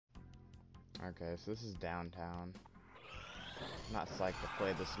Okay, so this is downtown. I'm not psyched to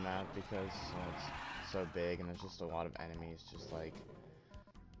play this map because it's so big and there's just a lot of enemies just like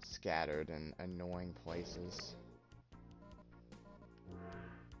scattered in annoying places.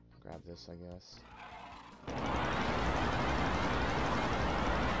 Grab this, I guess.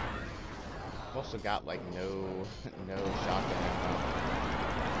 I've also got like no shotgun ammo.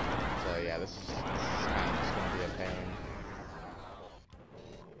 So yeah, this is kind of just gonna be a pain.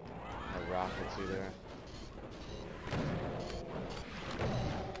 No rockets either.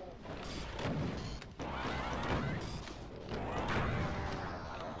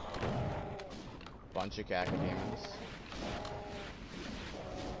 Bunch of cacodemons.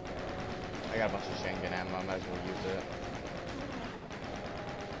 I got a bunch of Schengen ammo, I might as well use it.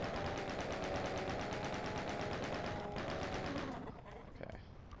 Okay.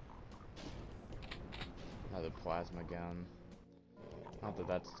 Another plasma gun. Not that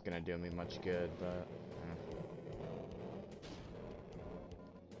that's gonna do me much good, but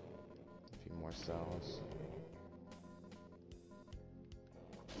a few more cells.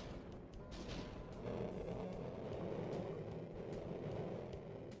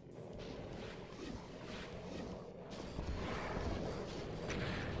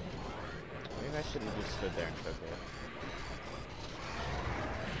 Maybe I shouldn't have just stood there and took it.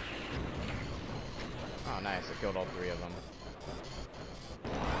 Oh, nice! I killed all three of them.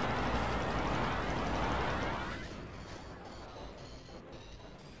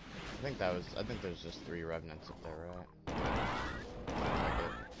 I think there's just 3 revenants up there, right?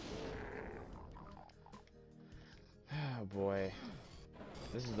 Oh boy.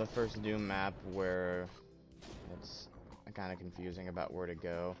 This is the first Doom map where it's kind of confusing about where to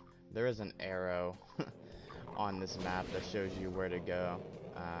go. There is an arrow on this map that shows you where to go,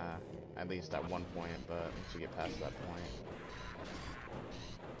 at least at one point, but once you get past that point,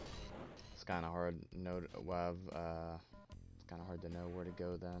 it's kind of hard to know where to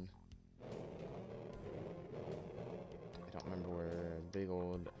go then. I don't remember where big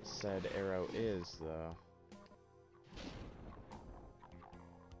old said arrow is, though.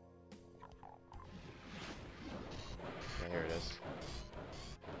 Okay, here it is.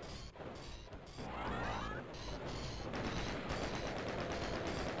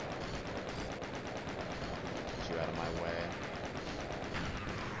 Get you out of my way.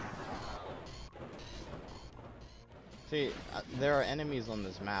 See, there are enemies on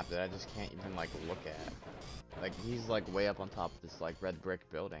this map that I just can't even, like, look at. Like, he's, like, way up on top of this, like, red brick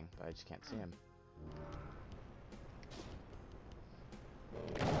building, but I just can't see him.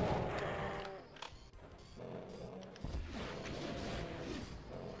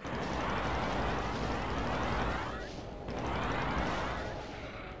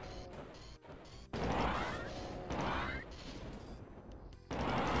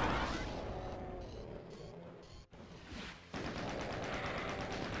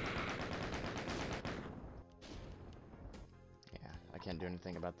 I can't do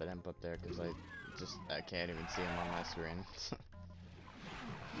anything about that imp up there because I can't even see him on my screen.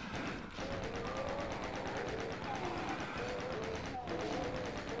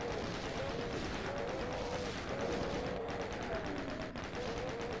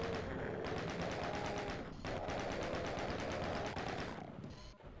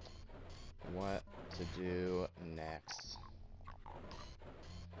 What to do next?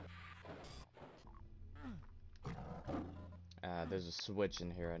 There's a switch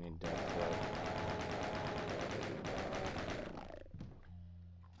in here I need to flip.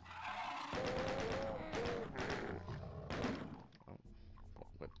 Oh,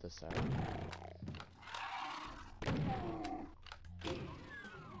 whip this out.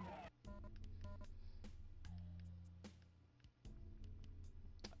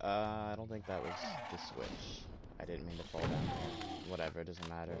 I don't think that was the switch. I didn't mean to fall down here. Whatever, it doesn't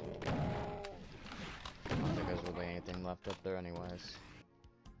matter. I don't think there's really anything left up there anyways.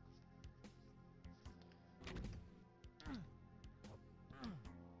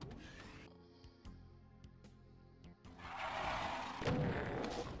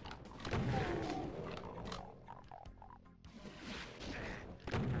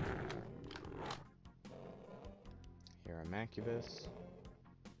 Here are Mancubus.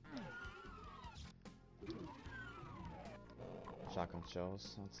 Shotgun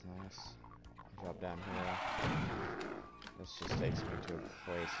shells, that's nice. Drop down here. This just takes me to a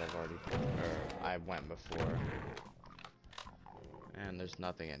place I went before. And there's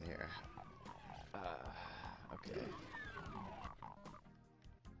nothing in here. Okay.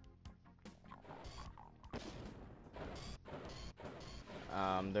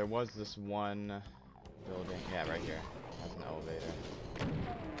 There was this one building, yeah, right here. Has an elevator.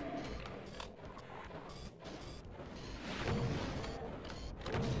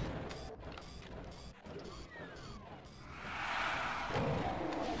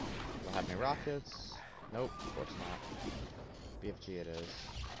 rockets? Nope, of course not. BFG it is.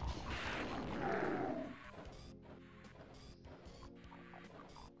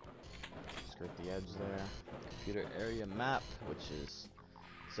 Skirt the edge there. Computer area map, which is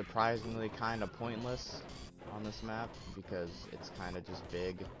surprisingly kind of pointless on this map because it's kind of just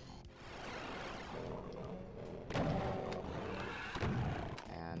big. And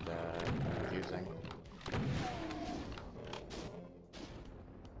confusing.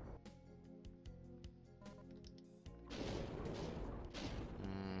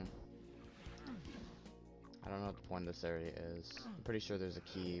 I don't know what the point of this area is. I'm pretty sure there's a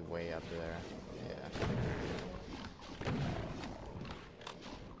key way up there. Yeah.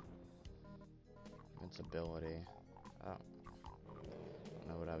 Its ability. Oh. I don't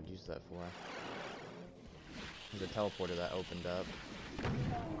know what I would use that for. There's a teleporter that opened up.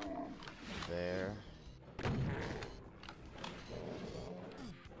 There.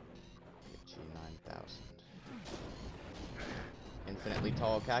 G9000. Infinitely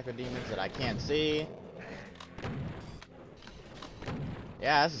tall cacodemons that I can't see.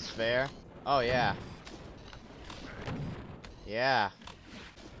 Yeah, this is fair. Oh, yeah. Yeah.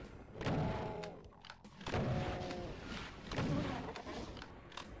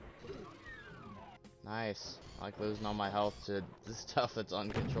 Nice. I like losing all my health to the stuff that's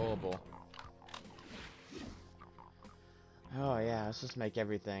uncontrollable. Oh, yeah. Let's just make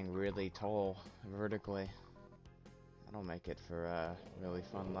everything really tall vertically. That'll make it for a really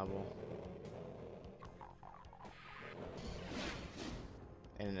fun level.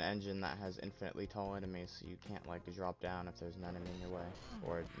 In an engine that has infinitely tall enemies, so you can't like drop down if there's an enemy in your way,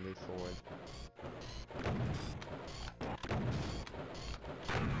 or move forward.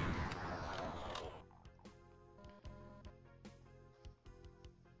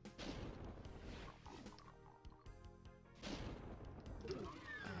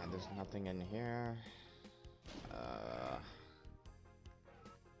 And there's nothing in here.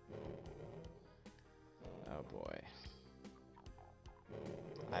 Oh boy.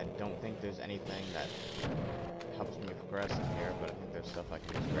 I don't think there's anything that helps me progress in here, but I think there's stuff I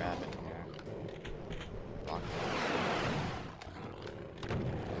can just grab in here. Rock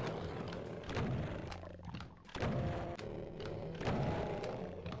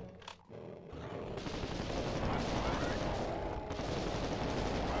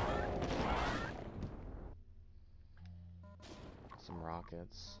some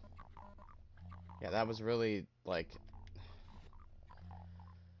rockets. Yeah, that was really, like,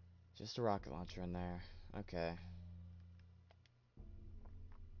 just a rocket launcher in there. Okay.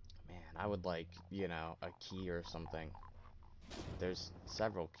 Man, I would like, you know, a key or something. There's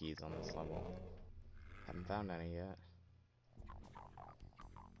several keys on this level. Haven't found any yet.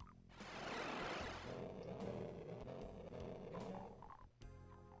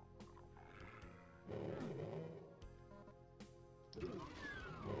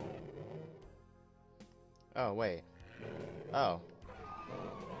 Oh, wait. Oh.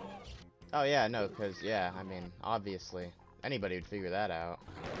 Oh, yeah, no, because, yeah, I mean, obviously, anybody would figure that out.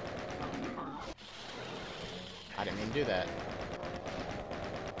 I didn't mean to do that.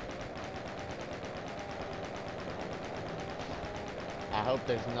 I hope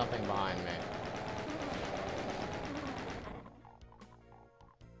there's nothing behind me.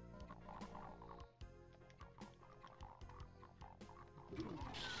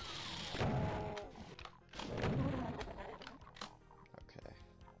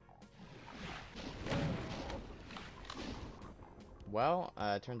 Well,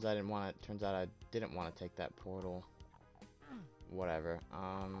 turns out I didn't want to take that portal. Whatever.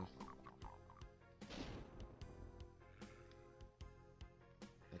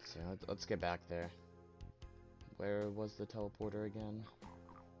 Let's see. Let's get back there. Where was the teleporter again? I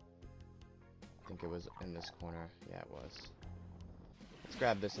think it was in this corner. Yeah, it was. Let's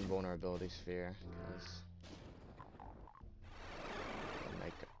grab this invulnerability sphere, because it'll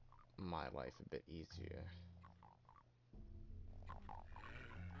make my life a bit easier.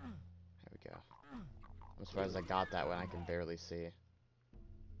 There we go. I'm surprised I got that when I can barely see.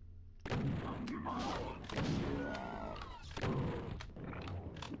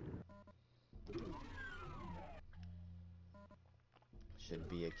 Should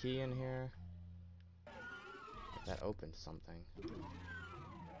be a key in here. That opened something.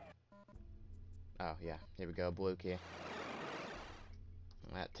 Oh, yeah. Here we go. Blue key.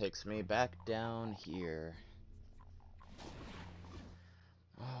 That takes me back down here.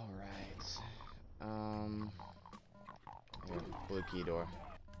 Alright. Here, blue key door.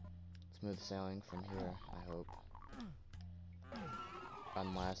 Smooth sailing from here, I hope.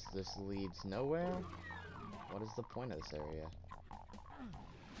 Unless this leads nowhere? What is the point of this area?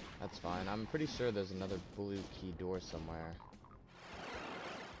 That's fine. I'm pretty sure there's another blue key door somewhere.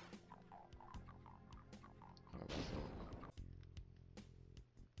 Where was it?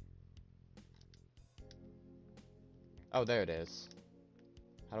 Oh, there it is.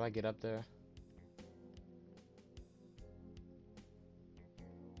 How do I get up there?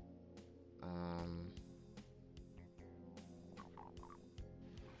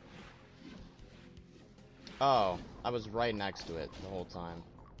 Oh, I was right next to it the whole time.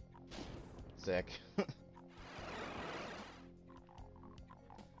 Sick.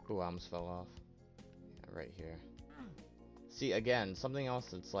 Ooh, I almost fell off. Yeah, right here. See, again, something else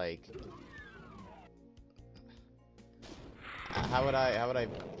that's like... How would I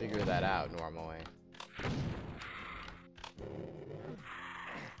figure that out normally?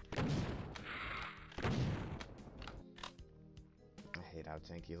 I hate how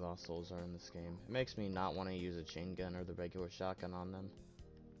tanky Lost Souls are in this game. It makes me not want to use a chain gun or the regular shotgun on them.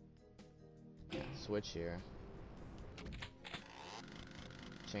 Switch here.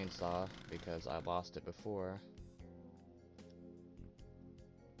 Chainsaw, because I lost it before.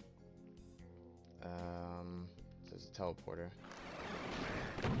 There's a teleporter.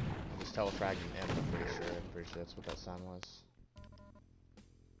 Just telefragging in, I'm pretty sure that's what that sound was.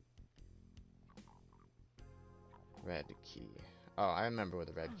 Red key. Oh, I remember where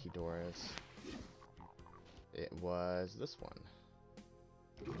the red key door is. It was this one.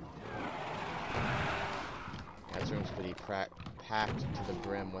 That room's pretty packed to the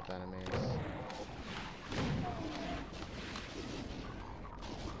brim with enemies.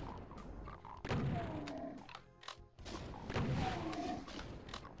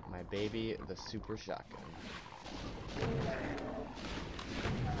 My baby, the super shotgun.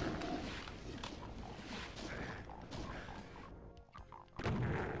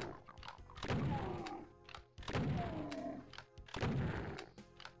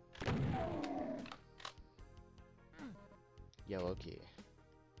 Yellow key.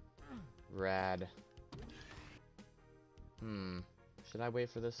 Rad. Should I wait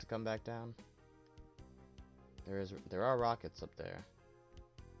for this to come back down? There are rockets up there.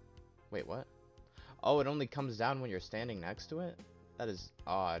 Wait, what? Oh, it only comes down when you're standing next to it? That is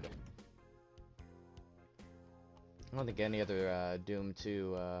odd. I don't think any other Doom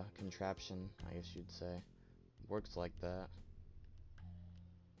 2 contraption, I guess you'd say, works like that.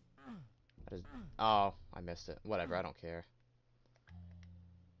 That is... Oh, I missed it. Whatever, I don't care.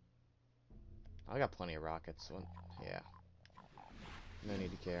 I got plenty of rockets, so yeah. No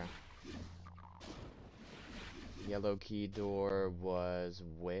need to care. Yellow key door was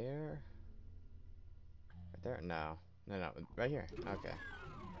where? Right there? No. No, right here. Okay.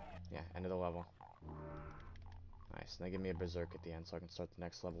 Yeah, end of the level. Nice. Now give me a berserk at the end so I can start the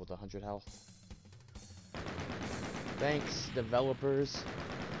next level with 100 health. Thanks, developers.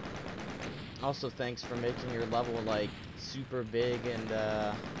 Also, thanks for making your level, like, super big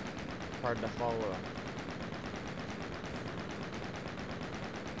and, hard to follow.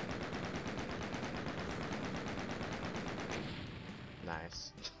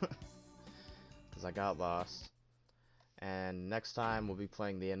 Nice. Because I got lost. And next time we'll be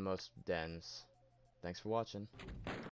playing the Inmost Dens. Thanks for watching.